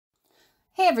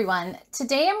Hey everyone,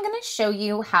 today I'm going to show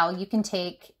you how you can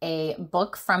take a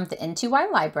book from the N2y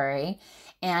library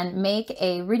and make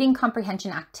a reading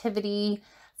comprehension activity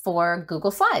for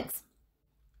Google Slides.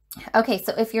 Okay,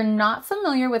 so if you're not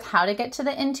familiar with how to get to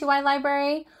the N2y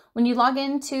library, when you log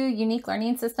into Unique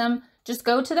Learning System, just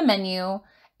go to the menu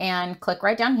and click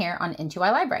right down here on N2y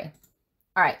library.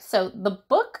 All right, so the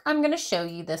book I'm going to show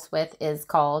you this with is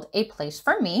called A Place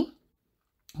for Me.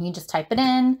 You just type it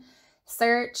in,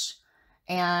 search.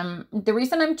 And the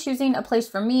reason I'm choosing A Place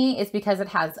for Me is because it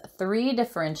has 3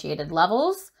 differentiated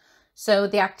levels. So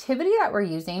the activity that we're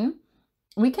using,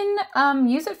 we can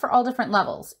use it for all different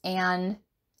levels. And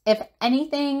if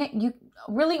anything, you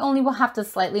really only will have to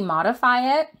slightly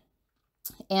modify it.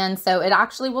 And so it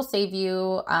actually will save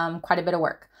you quite a bit of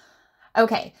work.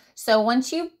 Okay, so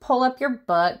once you pull up your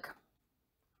book,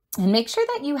 and make sure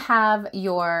that you have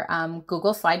your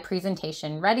Google slide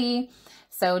presentation ready.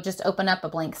 So just open up a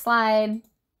blank slide.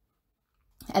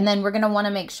 And then we're going to want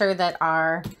to make sure that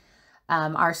our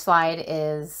slide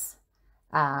is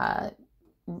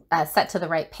set to the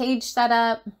right page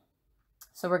setup.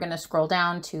 So we're going to scroll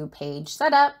down to page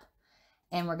setup.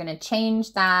 And we're going to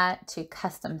change that to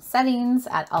custom settings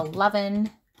at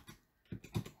 11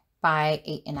 by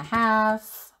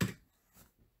 8.5.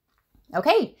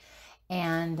 Okay.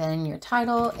 And then your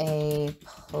title, A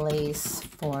Place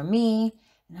for Me.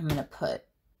 And I'm going to put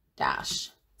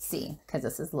 -C because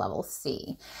this is level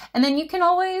C. And then you can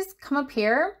always come up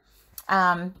here.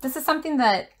 This is something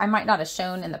that I might not have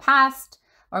shown in the past,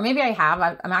 or maybe I have.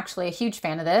 I'm actually a huge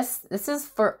fan of this. This is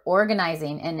for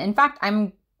organizing. And in fact,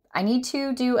 I need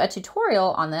to do a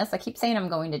tutorial on this. I keep saying I'm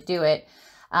going to do it.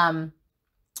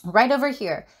 Right over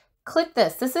here, click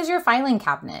this. This is your filing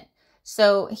cabinet.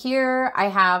 So here I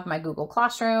have my Google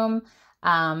Classroom.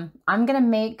 I'm going to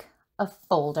make a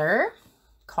folder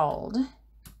called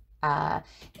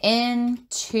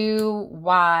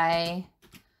N2y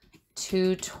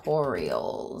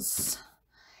tutorials.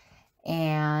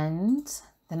 And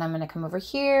then I'm going to come over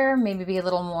here, maybe be a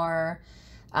little more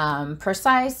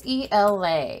precise,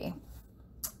 ELA.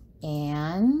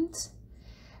 And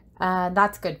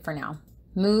that's good for now.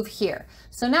 Move here.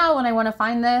 So now when I want to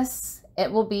find this, it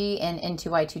will be in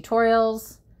N2y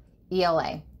tutorials,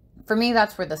 ELA. For me,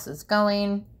 that's where this is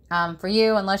going. For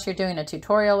you, unless you're doing a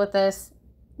tutorial with this,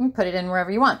 you can put it in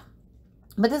wherever you want.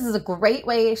 But this is a great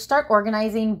way to start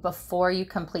organizing before you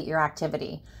complete your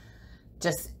activity.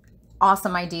 Just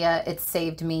awesome idea. It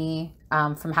saved me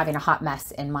from having a hot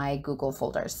mess in my Google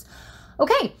folders.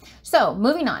 Okay, so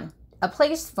moving on. A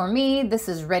Place for Me. This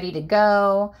is ready to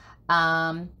go.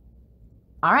 All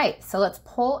right, so let's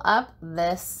pull up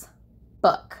this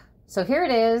book. So here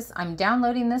it is. I'm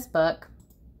downloading this book.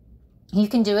 You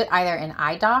can do it either in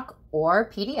iDoc or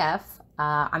PDF.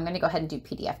 I'm going to go ahead and do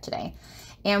PDF today.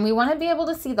 And we want to be able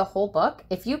to see the whole book.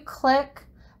 If you click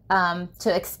to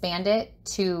expand it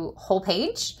to whole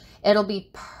page, it'll be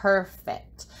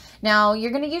perfect. Now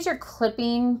you're going to use your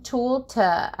clipping tool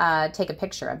to take a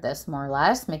picture of this, more or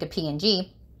less, make a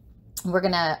PNG. Or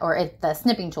the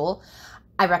snipping tool.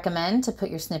 I recommend to put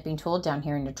your snipping tool down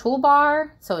here in your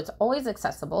toolbar, so it's always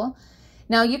accessible.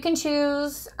 Now you can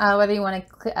choose whether you want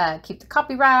to keep the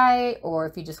copyright, or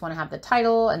if you just want to have the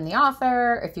title and the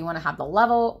author, if you want to have the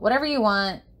level, whatever you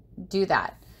want, do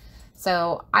that.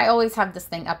 So I always have this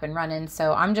thing up and running,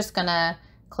 so I'm just gonna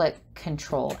click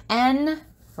Control N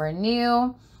for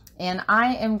new, and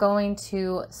I am going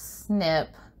to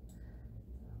snip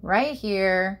right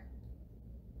here,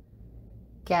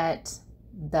 get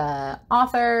the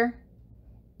author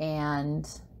and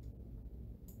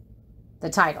the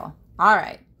title. All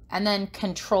right. And then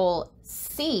Control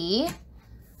C,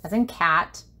 as in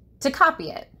cat, to copy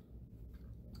it.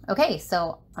 Okay,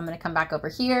 so I'm going to come back over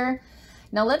here.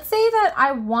 Now let's say that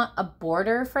I want a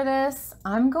border for this.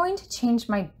 I'm going to change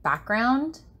my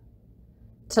background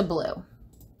to blue.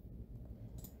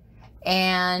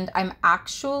 And I'm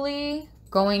actually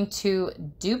going to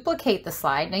duplicate the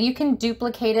slide. Now you can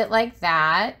duplicate it like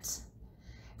that.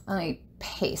 Let me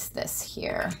paste this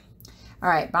here. All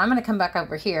right, but I'm going to come back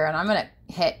over here and I'm going to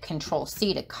hit Control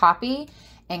C to copy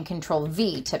and Control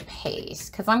V to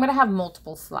paste, because I'm going to have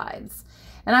multiple slides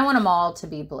and I want them all to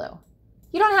be blue.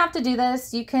 You don't have to do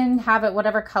this. You can have it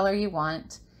whatever color you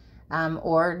want,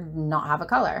 or not have a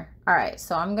color. All right,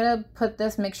 so I'm going to put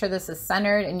this, make sure this is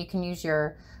centered, and you can use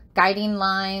your guiding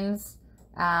lines.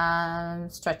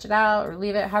 Stretch it out or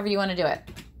leave it, however you want to do it.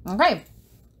 Okay,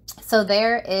 so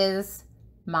there is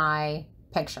my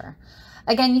picture.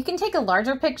 Again, you can take a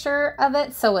larger picture of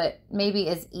it so it maybe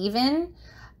is even.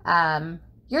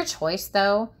 Your choice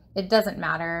though, it doesn't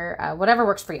matter, whatever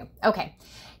works for you. Okay,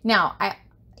 now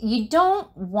you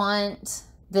don't want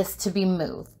this to be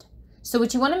moved. So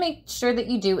what you want to make sure that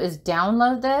you do is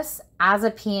download this as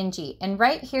a PNG. And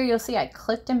right here, you'll see I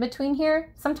clicked in between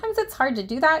here. Sometimes it's hard to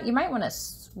do that. You might want to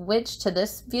switch to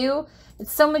this view.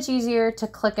 It's so much easier to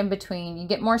click in between. You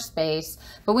get more space.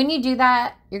 But when you do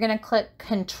that, you're going to click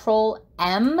Control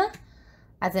M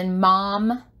as in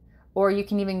mom, or you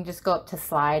can even just go up to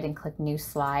slide and click new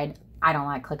slide. I don't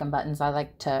like clicking buttons. I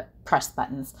like to press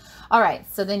buttons. All right,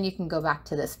 so then you can go back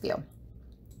to this view.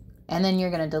 And then you're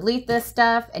going to delete this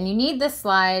stuff. And you need this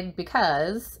slide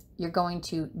because you're going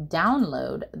to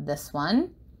download this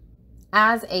one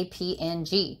as a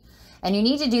PNG. And you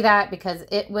need to do that because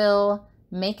it will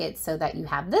make it so that you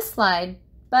have this slide,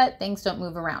 but things don't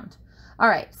move around. All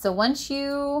right, so once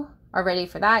you are ready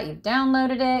for that, you've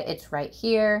downloaded it, it's right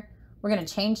here. We're going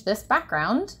to change this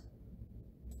background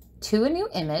to a new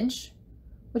image,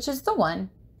 which is the one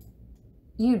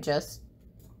you just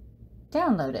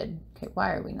downloaded. Okay,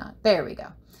 why are we not? There we go.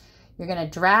 You're going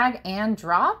to drag and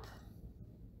drop,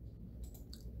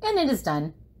 and it is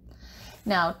done.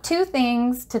 Now, 2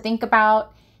 things to think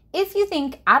about. If you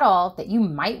think at all that you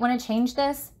might want to change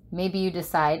this, maybe you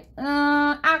decide,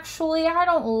 actually, I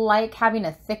don't like having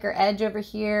a thicker edge over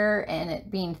here and it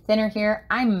being thinner here.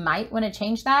 I might want to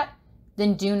change that.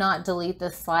 Then do not delete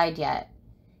this slide yet.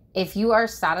 If you are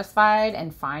satisfied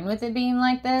and fine with it being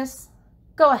like this,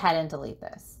 go ahead and delete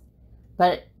this.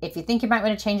 But if you think you might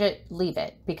want to change it, leave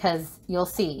it, because you'll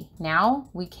see now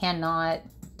we cannot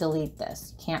delete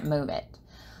this. Can't move it.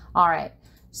 All right.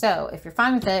 So if you're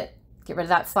fine with it, get rid of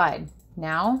that slide.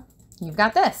 Now you've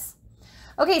got this.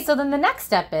 Okay, so then the next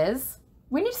step is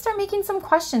we need to start making some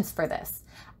questions for this.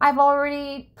 I've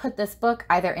already put this book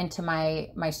either into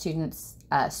my students'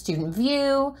 student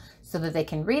view so that they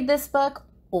can read this book,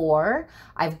 or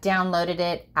I've downloaded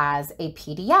it as a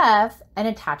PDF and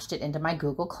attached it into my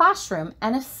Google Classroom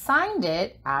and assigned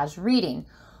it as reading.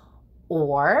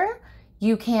 Or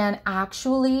you can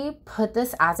actually put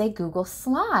this as a Google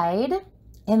slide.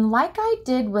 And like I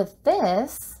did with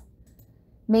this,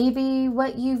 maybe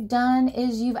what you've done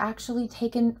is you've actually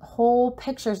taken whole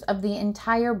pictures of the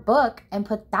entire book and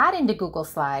put that into Google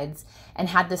Slides and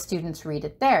had the students read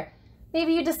it there.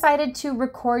 Maybe you decided to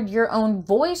record your own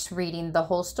voice reading the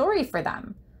whole story for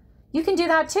them. You can do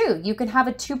that too. You can have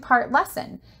a 2-part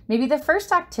lesson. Maybe the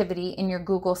first activity in your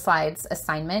Google Slides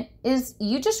assignment is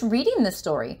you just reading the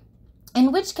story,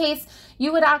 in which case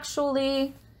you would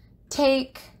actually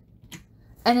take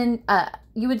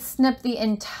you would snip the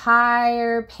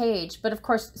entire page. But of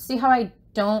course, see how I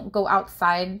don't go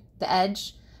outside the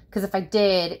edge? Because if I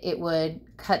did, it would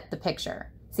cut the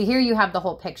picture. See, here you have the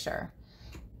whole picture.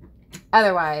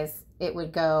 Otherwise, it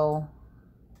would go,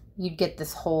 you'd get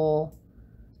this whole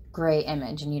gray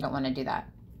image, and you don't want to do that.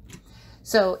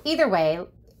 So either way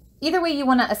you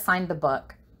want to assign the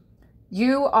book,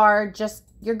 you're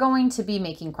going to be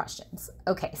making questions.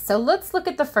 Okay, so let's look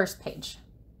at the first page.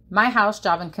 My house,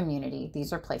 job, and community.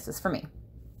 These are places for me.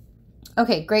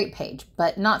 Okay, great page,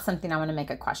 but not something I want to make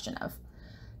a question of.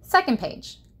 Second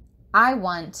page, I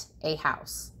want a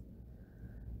house.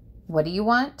 What do you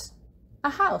want?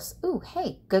 A house. Ooh,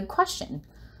 hey, good question.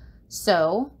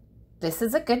 So this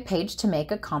is a good page to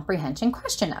make a comprehension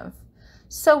question of.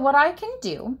 So what I can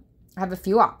do, I have a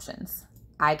few options.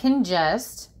 I can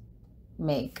just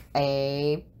make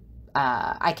I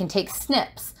can take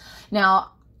snips.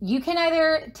 Now, you can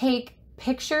either take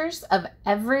pictures of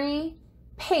every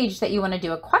page that you want to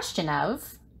do a question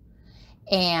of,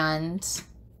 and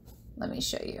let me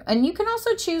show you. And you can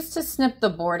also choose to snip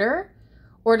the border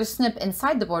or to snip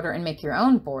inside the border and make your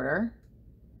own border.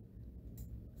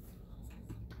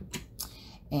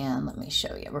 And let me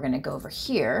show you. We're going to go over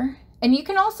here. And you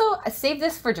can also save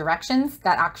this for directions.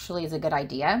 That actually is a good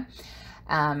idea.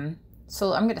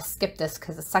 So I'm going to skip this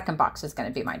because the second box is going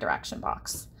to be my direction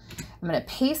box. I'm going to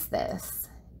paste this,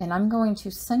 and I'm going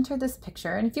to center this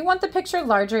picture. And if you want the picture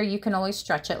larger, you can always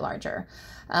stretch it larger.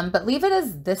 But leave it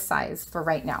as this size for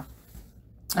right now.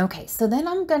 Okay, so then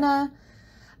I'm going to,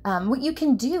 what you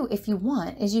can do if you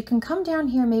want is you can come down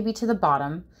here maybe to the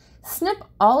bottom, snip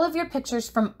all of your pictures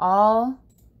from all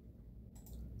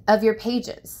of your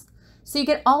pages. So you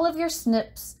get all of your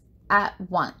snips at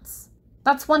once.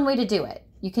 That's one way to do it.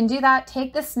 You can do that,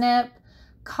 take the snip,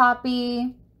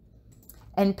 copy,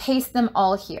 and paste them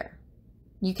all here.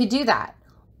 You could do that,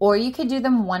 or you could do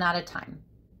them one at a time.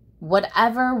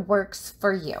 Whatever works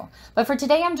for you. But for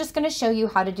today, I'm just going to show you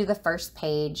how to do the first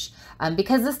page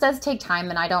because this does take time,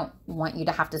 and I don't want you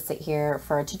to have to sit here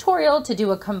for a tutorial to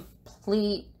do a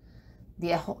complete,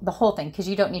 the whole thing, because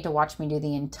you don't need to watch me do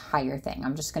the entire thing.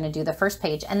 I'm just going to do the first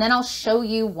page, and then I'll show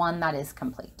you one that is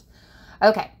complete.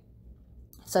 Okay,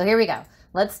 So here we go.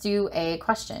 Let's do a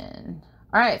question.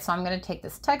 All right, so I'm going to take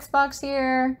this text box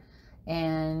here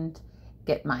and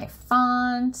get my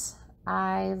font.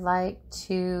 I like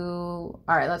to,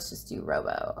 all right, let's just do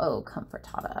Robo. Oh,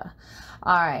 Comfortata.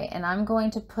 All right, and I'm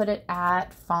going to put it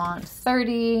at font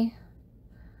 30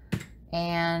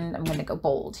 and I'm going to go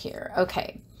bold here.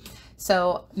 Okay,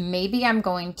 so maybe I'm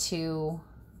going to,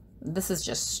 this is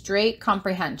just straight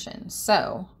comprehension.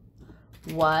 So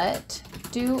what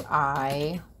do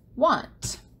I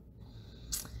want?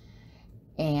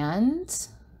 And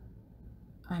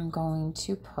I'm going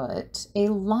to put a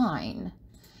line.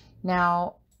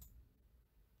 Now,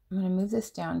 I'm going to move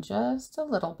this down just a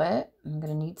little bit. I'm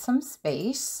going to need some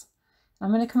space.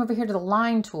 I'm going to come over here to the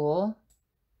line tool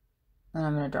and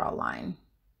I'm going to draw a line.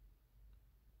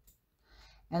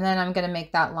 And then I'm going to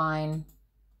make that line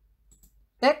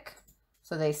thick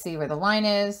so they see where the line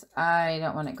is. I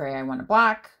don't want it gray, I want it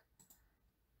black.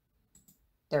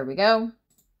 There we go.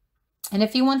 And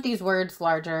if you want these words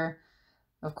larger,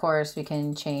 of course, we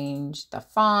can change the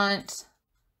font,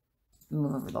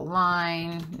 move over the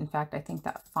line. In fact, I think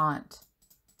that font,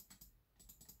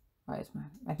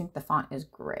 I think the font is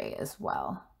gray as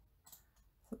well.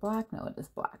 Is it black? No, it is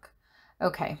black.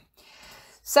 Okay,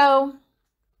 so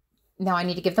now I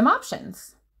need to give them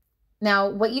options. Now,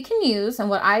 what you can use and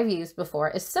what I've used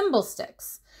before is symbol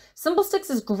sticks. Symbol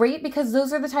sticks is great because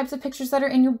those are the types of pictures that are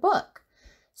in your book.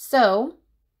 So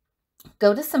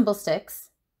go to symbol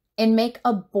sticks and make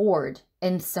a board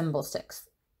in symbol sticks.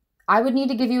 I would need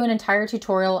to give you an entire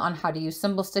tutorial on how to use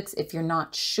symbol sticks if you're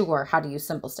not sure how to use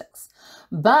symbol sticks.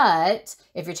 But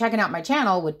if you're checking out my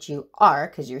channel, which you are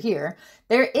because you're here,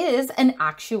 there is an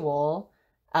actual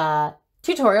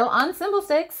tutorial on symbol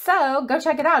sticks. So go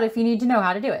check it out if you need to know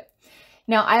how to do it.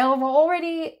 Now, I have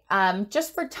already,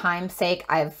 just for time's sake,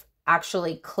 I've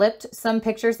actually clipped some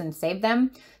pictures and saved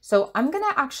them. So I'm going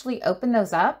to actually open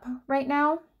those up right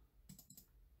now.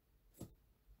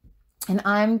 And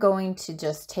I'm going to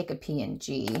just take a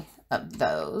PNG of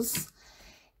those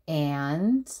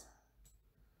and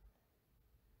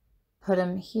put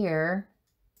them here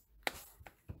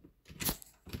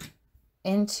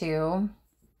into,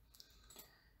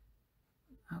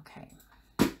 okay.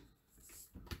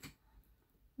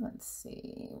 Let's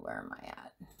see, where am I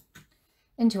at?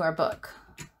 Into our book.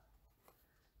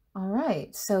 All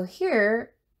right, so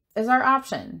here is our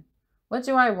option. What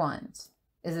do I want?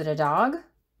 Is it a dog?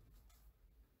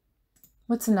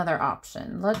 What's another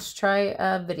option? Let's try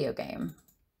a video game.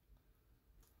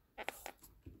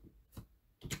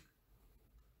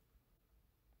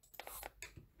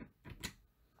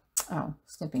 Oh,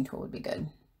 snipping tool would be good.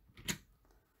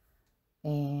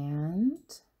 And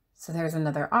so there's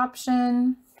another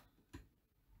option.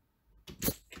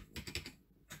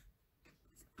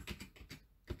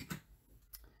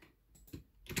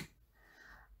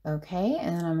 Okay,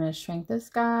 and then I'm going to shrink this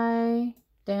guy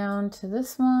down to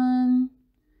this one.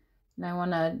 And I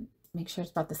want to make sure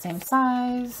it's about the same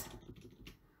size.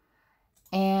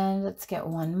 And let's get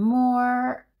one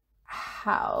more.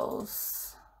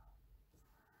 House.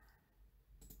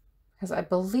 Because I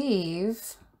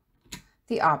believe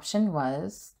the option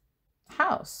was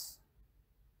house.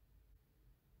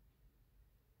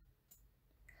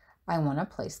 I want a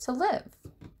place to live.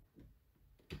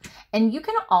 And you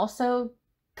can also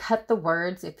cut the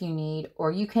words if you need,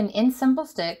 or you can, in symbol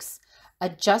sticks,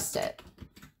 adjust it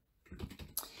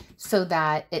so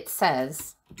that it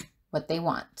says what they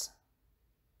want.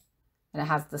 And it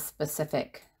has the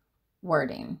specific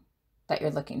wording that you're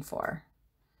looking for.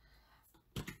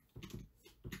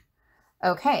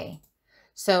 Okay,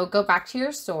 so go back to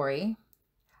your story.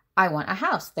 I want a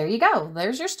house. There you go.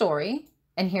 There's your story.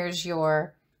 And here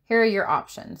are your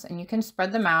options. And you can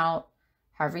spread them out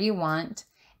however you want.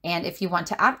 And if you want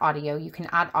to add audio, you can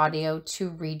add audio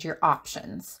to read your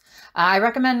options. I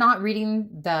recommend not reading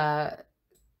the,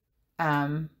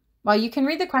 well, you can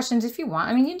read the questions if you want.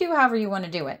 I mean, you do however you want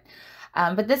to do it.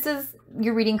 But this is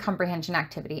your reading comprehension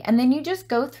activity. And then you just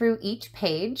go through each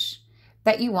page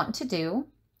that you want to do,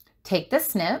 take the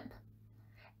snip,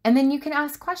 and then you can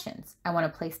ask questions. I want a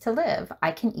place to live.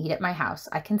 I can eat at my house.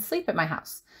 I can sleep at my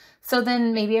house. So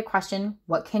then maybe a question,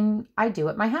 what can I do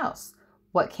at my house?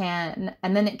 And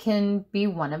then it can be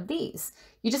one of these.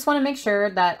 You just want to make sure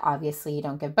that obviously you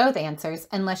don't give both answers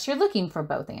unless you're looking for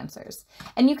both answers.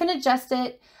 And you can adjust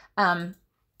it.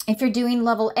 If you're doing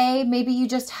level A, maybe you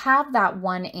just have that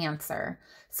one answer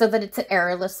so that it's an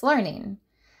errorless learning.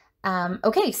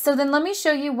 Okay, so then let me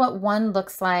show you what one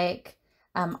looks like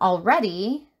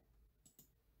already.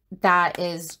 That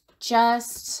is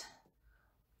just,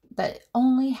 that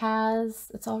only has,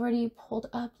 it's already pulled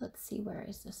up. Let's see, where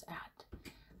is this at?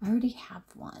 I already have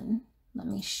one. Let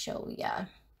me show you.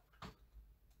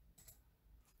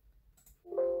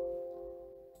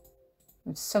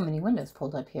 There's so many windows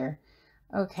pulled up here.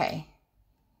 Okay,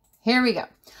 here we go.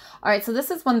 All right, so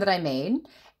this is one that I made,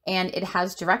 and it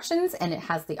has directions, and it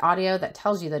has the audio that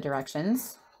tells you the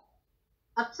directions.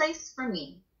 A place for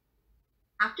me.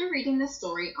 After reading the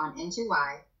story on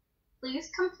N2y, please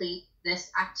complete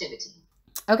this activity.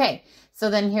 Okay, so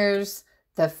then here's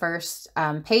the first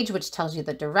page, which tells you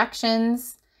the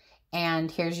directions.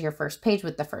 And here's your first page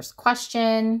with the first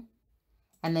question.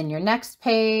 And then your next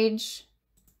page,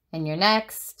 and your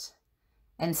next,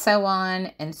 and so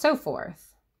on and so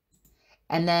forth.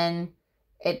 And then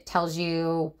it tells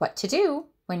you what to do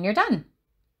when you're done.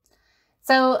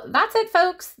 So that's it,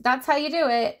 folks. That's how you do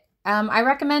it. I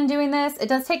recommend doing this. It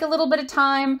does take a little bit of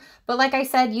time, but like I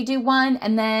said, you do one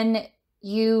and then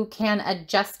you can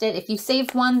adjust it. If you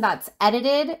saved one that's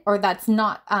edited or that's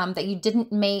not, that you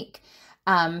didn't make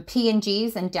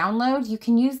PNGs and download, you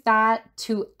can use that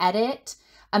to edit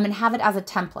and have it as a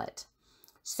template.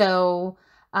 So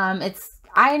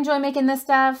I enjoy making this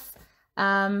stuff.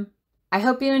 I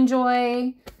hope you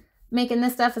enjoy making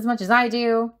this stuff as much as I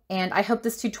do, and I hope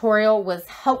this tutorial was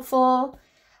helpful.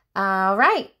 All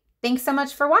right, thanks so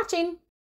much for watching.